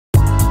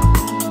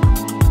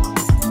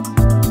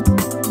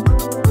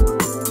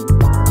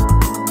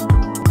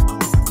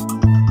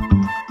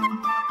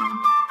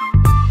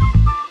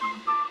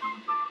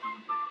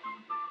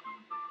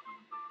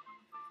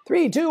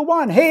Three, two,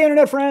 one. Hey,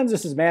 Internet friends.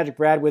 This is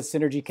MagicBrad with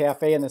Synergy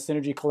Cafe and the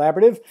Synergy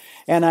Collaborative.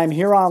 And I'm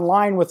here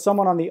online with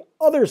someone on the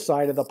other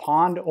side of the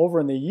pond over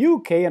in the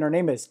UK, and her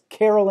name is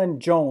Carolyn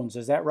Jones.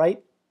 Is that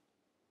right?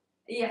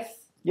 Yes.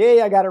 Yay,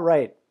 I got it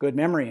right. Good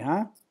memory,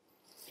 huh?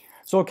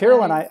 So,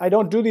 Carolyn, I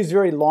don't do these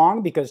very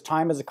long because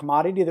time is a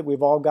commodity that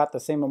we've all got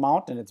the same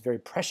amount, and it's very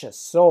precious.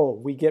 So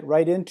we get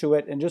right into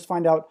it and just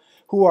find out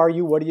who are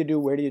you, what do you do,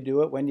 where do you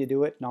do it, when do you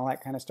do it, and all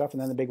that kind of stuff. And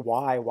then the big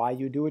why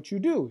you do what you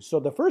do. So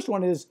the first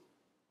one is,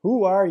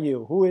 who are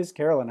you? Who is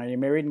Carolyn? Are you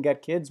married and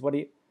got kids?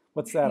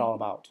 What's that all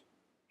about?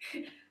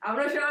 I'm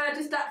not sure where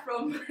to start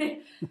from.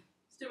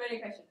 It's too many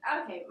questions.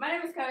 Okay, my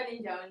name is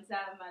Carolyn Jones.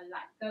 I'm a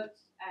life coach.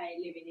 I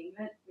live in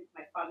England with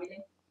my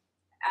family.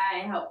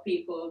 I help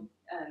people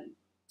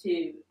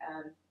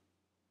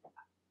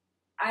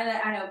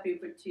I help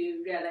people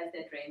to realize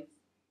their dreams.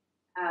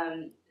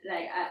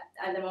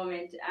 At the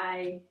moment,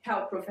 I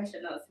help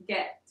professionals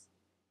get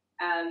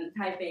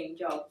high-paying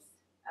jobs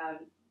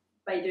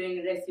by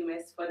doing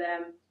resumes for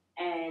them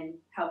and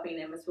helping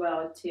them as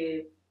well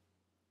to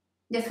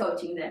just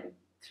coaching them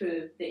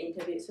through the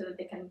interview so that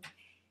they can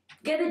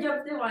get the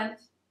jobs they want,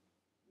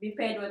 be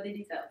paid what they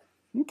deserve.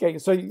 Okay,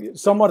 so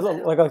somewhat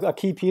like a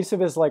key piece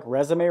of it is like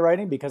resume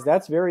writing, because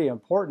that's very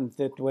important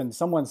that when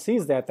someone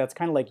sees that, that's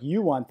kind of like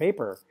you on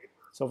paper.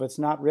 So if it's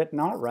not written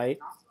out right.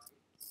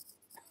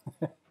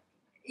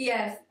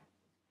 Yes,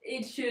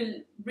 it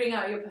should bring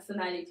out your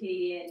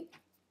personality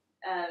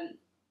and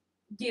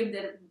give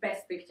the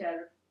best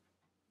picture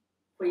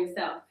for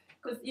yourself.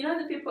 Because you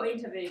know the people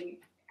interviewing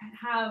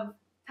have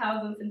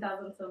thousands and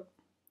thousands of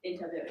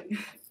interviewing,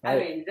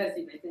 Right.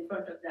 resumes in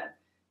front of them.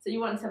 So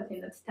you want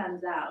something that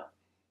stands out.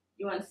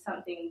 You want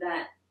something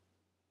that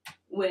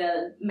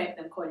will make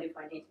them call you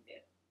for an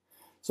interview.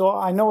 So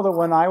I know that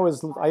when I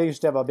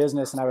used to have a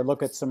business and I would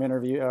look at some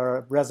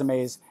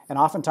resumes, and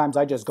oftentimes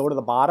I just go to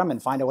the bottom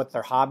and find out what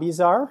their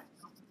hobbies are,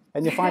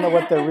 and you find out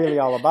what they're really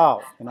all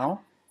about, you know?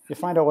 You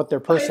find out what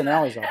their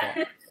personality is all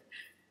about.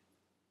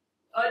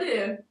 I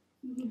do.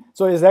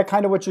 So is that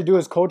kind of what you do,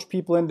 is coach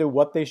people into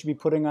what they should be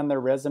putting on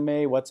their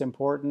resume, what's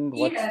important,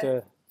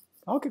 Okay,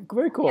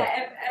 very cool.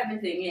 Yeah,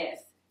 everything,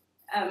 yes.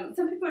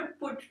 Some people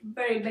put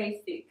very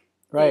basic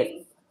Right.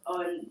 things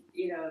on,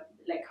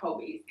 like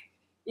hobbies.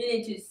 You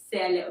need to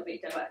say a little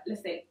bit about,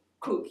 let's say,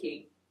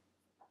 cooking.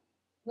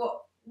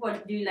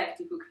 What do you like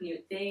to cook new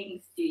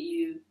things? Do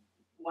you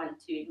love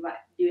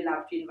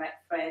to invite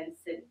friends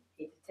and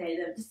entertain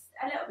them? Just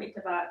a little bit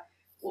about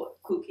what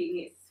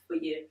cooking is for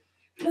you.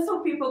 Lots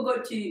of people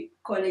go to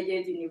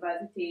colleges,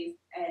 universities,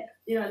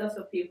 and lots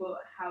of people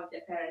have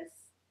their parents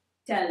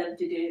tell them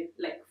to do,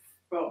 like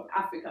from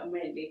Africa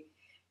mainly.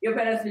 Your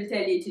parents will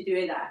tell you to do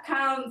either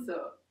accounts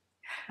or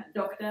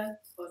doctor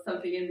or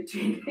something in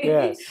between.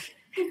 Yes.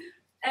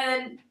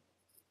 And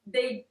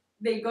they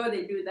go,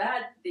 they do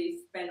that, they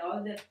spend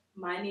all the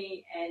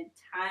money and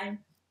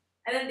time,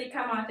 and then they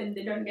come out and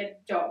they don't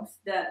get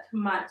jobs that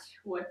match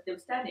what they've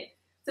studied.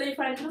 So you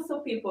find lots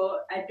of people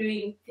are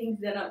doing things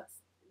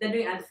they're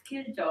doing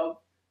unskilled job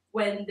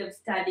when they've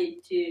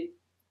studied to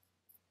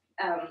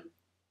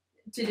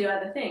do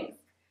other things.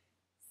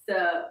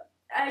 So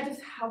I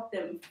just help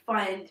them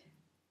find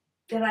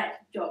the right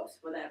jobs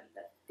for them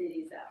that they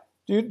deserve.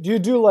 Do you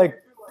do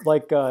like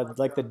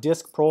the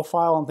disc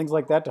profile and things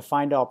like that to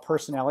find out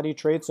personality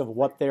traits of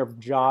what their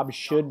job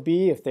should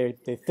be? If they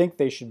think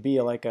they should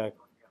be like a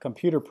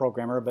computer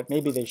programmer, but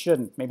maybe they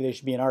shouldn't. Maybe they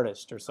should be an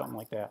artist or something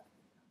like that.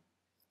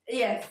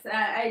 Yes,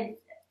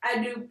 I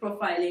do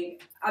profiling,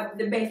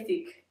 the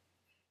basic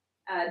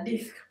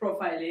disc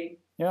profiling.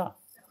 Yeah.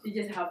 To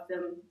just help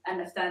them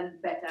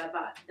understand better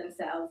about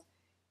themselves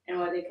and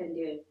what they can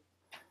do.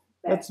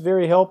 That's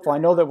very helpful. I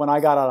know that when I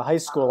got out of high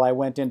school, I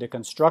went into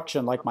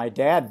construction like my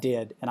dad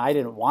did, and I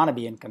didn't want to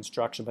be in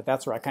construction, but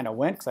that's where I kind of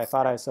went because I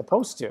thought I was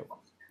supposed to.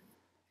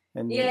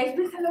 And yeah, it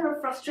brings a lot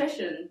of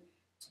frustration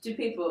to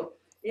people.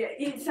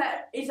 It's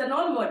an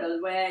old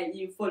model where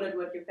you followed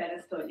what your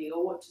parents told you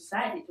or what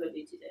society told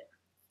you to do.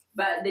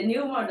 But the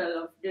new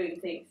model of doing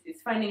things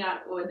is finding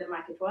out what the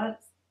market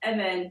wants and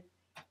then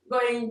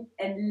going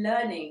and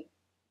learning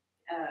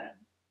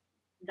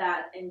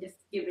that and just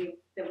giving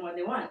them what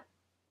they want.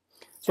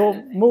 So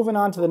moving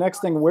on to the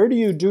next thing, where do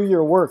you do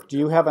your work? Do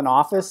you have an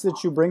office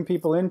that you bring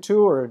people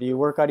into, or do you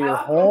work out of your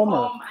home?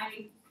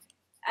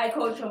 I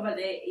coach over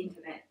the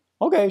internet.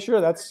 Okay,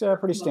 sure. That's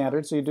pretty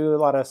standard. So you do a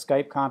lot of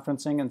Skype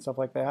conferencing and stuff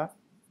like that?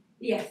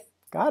 Yes.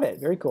 Got it.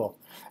 Very cool.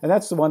 And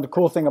that's the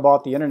cool thing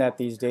about the internet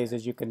these days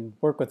is you can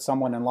work with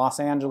someone in Los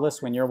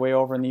Angeles when you're way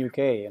over in the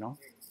UK, you know?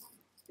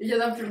 You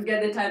just have to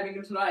get the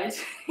timing right.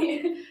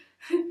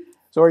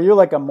 So are you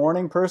like a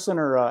morning person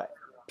or a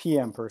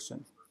PM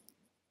person?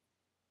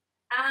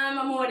 I'm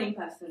a morning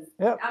person.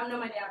 Yep. I'm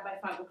normally up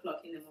by 5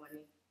 o'clock in the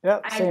morning.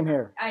 Yep, same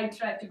here. I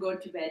try to go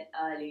to bed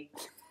early,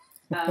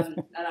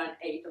 around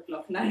 8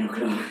 o'clock, 9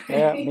 o'clock.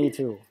 Yeah, me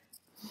too.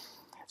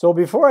 So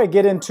before I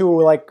get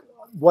into like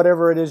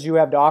whatever it is you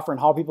have to offer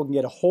and how people can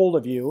get a hold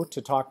of you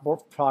to talk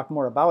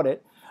more about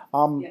it,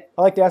 I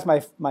like to ask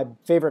my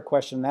favorite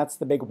question. That's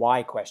the big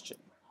why question.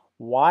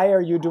 why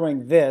are you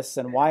doing this,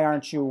 and why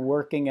aren't you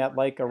working at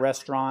like a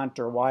restaurant,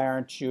 or why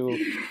aren't you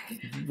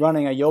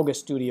running a yoga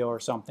studio or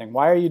something?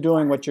 Why are you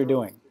doing what you're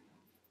doing?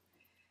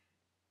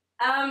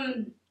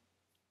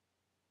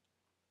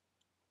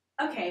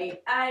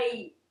 Okay,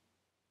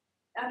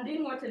 I'm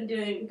doing what I'm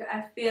doing because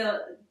I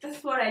feel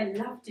that's what I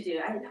love to do.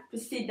 I love to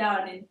sit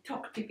down and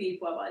talk to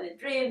people about their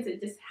dreams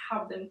and just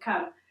help them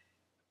come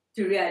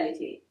to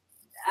reality.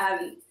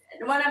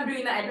 When I'm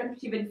doing that, I don't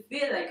even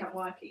feel like I'm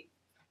working.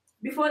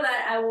 Before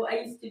that, I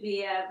used to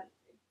be a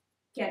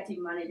care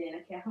team manager in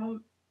a care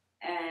home,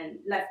 and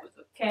life was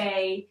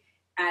okay,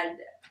 and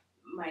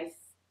my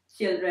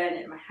children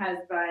and my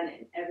husband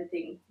and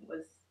everything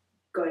was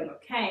going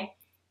okay.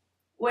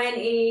 When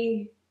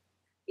he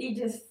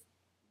just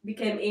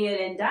became ill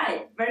and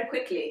died very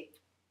quickly,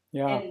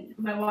 and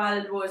my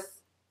world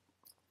was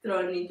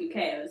thrown into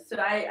chaos. So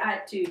I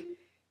had to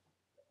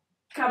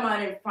come out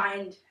and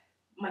find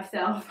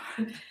myself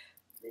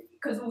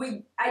because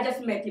I just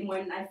met him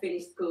when I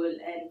finished school,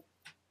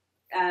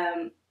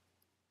 and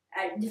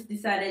I just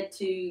decided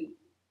to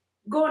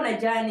go on a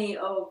journey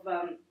of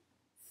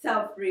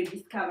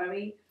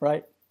self-rediscovery.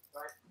 Right.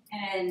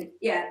 And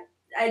yeah,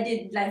 I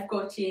did life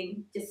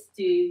coaching just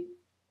to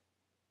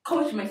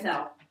coach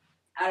myself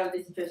out of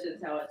the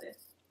situations I was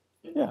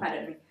in. Yeah.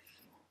 Pardon me.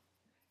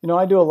 You know,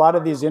 I do a lot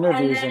of these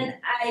interviews. And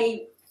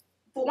then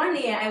for 1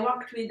 year, I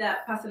worked with a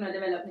personal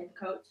development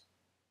coach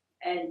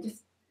and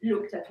just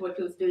looked at what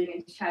he was doing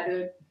and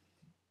shadowed.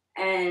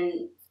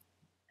 And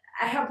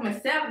I helped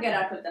myself get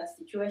out of that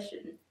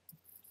situation.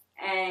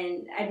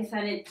 And I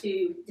decided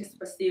to just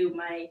pursue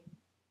my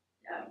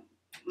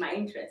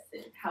interest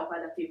and help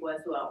other people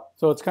as well.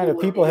 So it's kind of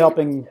people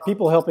helping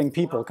people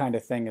kind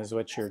of thing is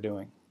what you're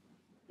doing.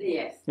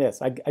 Yes.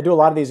 Yes, I do a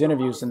lot of these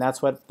interviews, and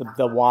that's what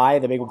the why,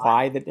 the big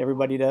why that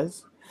everybody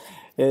does,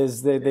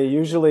 is they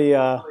usually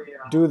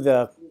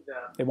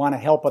they want to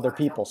help other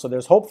people. So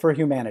there's hope for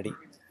humanity.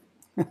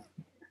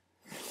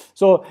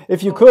 So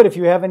if you have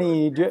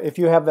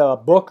a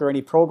book or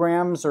any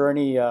programs or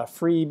any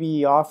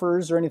freebie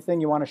offers or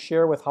anything you want to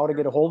share with how to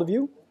get a hold of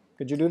you,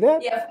 could you do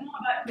that? Yeah, more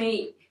about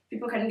me.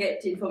 People can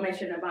get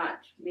information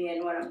about me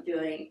and what I'm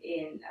doing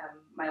in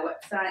my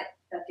website.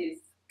 That is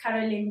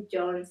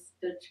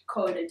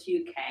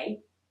carolynjones.co.uk.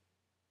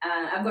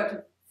 I've got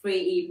a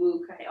free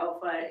ebook I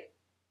offer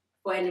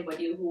for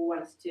anybody who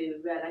wants to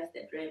realize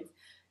their dreams.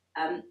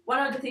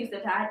 One of the things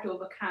that I had to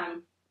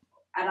overcome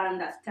around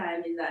that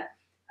time is that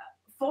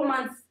 4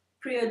 months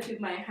prior to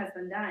my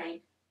husband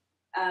dying,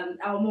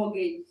 our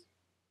mortgage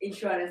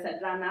insurance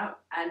had run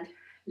out and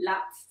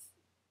lapsed,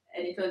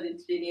 and it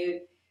wasn't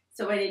renewed.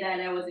 So when he died,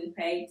 I wasn't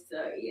paid.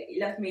 So he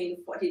left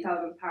me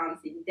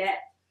 £40,000 in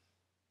debt,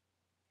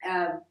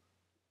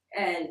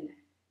 and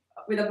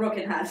with a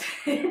broken heart.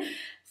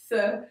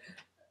 So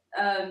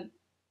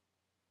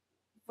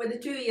for the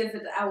 2 years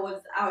that I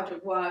was out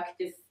of work,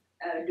 just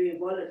doing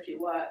voluntary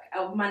work,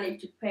 I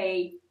managed to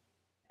pay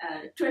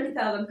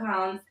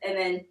 £20,000, and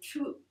then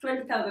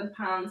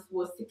 £20,000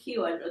 was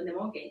secured on the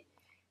mortgage.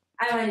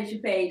 I managed to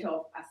pay it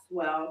off as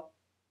well.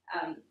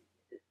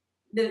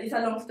 It's a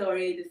long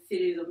story. The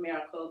series of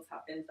miracles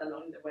happens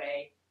along the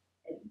way,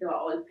 and they were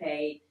all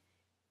paid.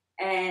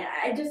 And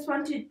I just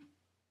want to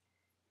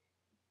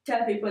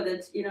tell people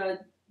that, you know,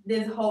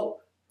 there's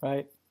hope.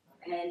 Right.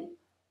 And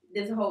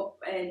there's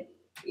hope, and,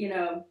 you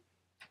know,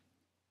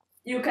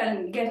 you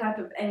can get out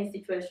of any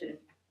situation.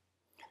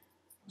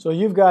 So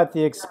you've got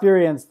the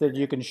experience that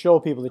you can show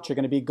people that you're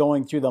going to be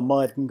going through the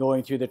mud and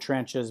going through the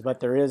trenches, but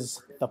there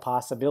is the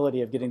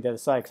possibility of getting to the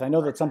side. Because I know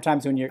that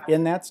sometimes when you're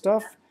in that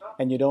stuff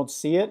and you don't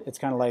see it, it's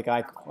kind of like,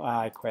 I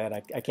quit,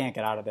 I can't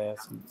get out of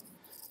this. And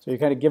so you're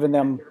kind of giving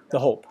them the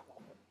hope.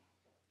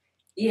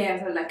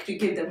 Yes, I like to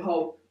give them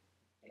hope.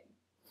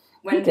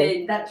 When they're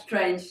in that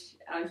trench,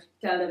 I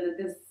tell them that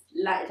there's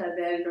light at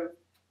the end of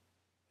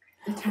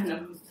the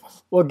tunnel.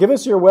 Well, give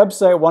us your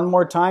website one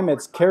more time.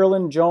 It's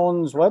Carolyn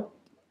Jones what?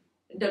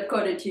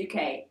 .co.uk.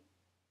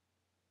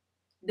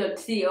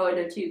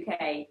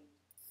 .co.uk.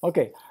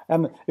 Okay.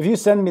 If you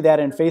send me that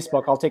in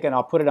Facebook, I'll take it and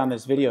I'll put it on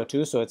this video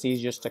too, so it's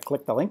easy just to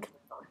click the link.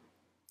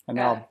 And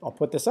I'll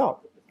put this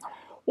out.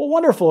 Well,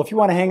 wonderful. If you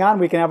want to hang on,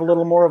 we can have a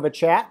little more of a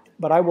chat,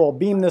 but I will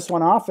beam this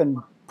one off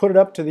and put it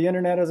up to the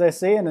internet, as I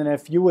say, and then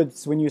if you would,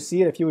 when you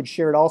see it, if you would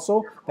share it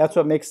also, that's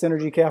what makes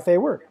Synergy Cafe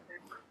work.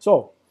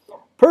 So,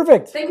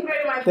 perfect. Thank you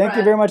very much. Thank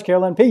you very much,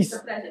 Carolyn. Peace.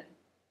 It's a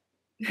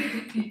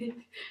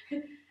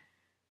pleasure.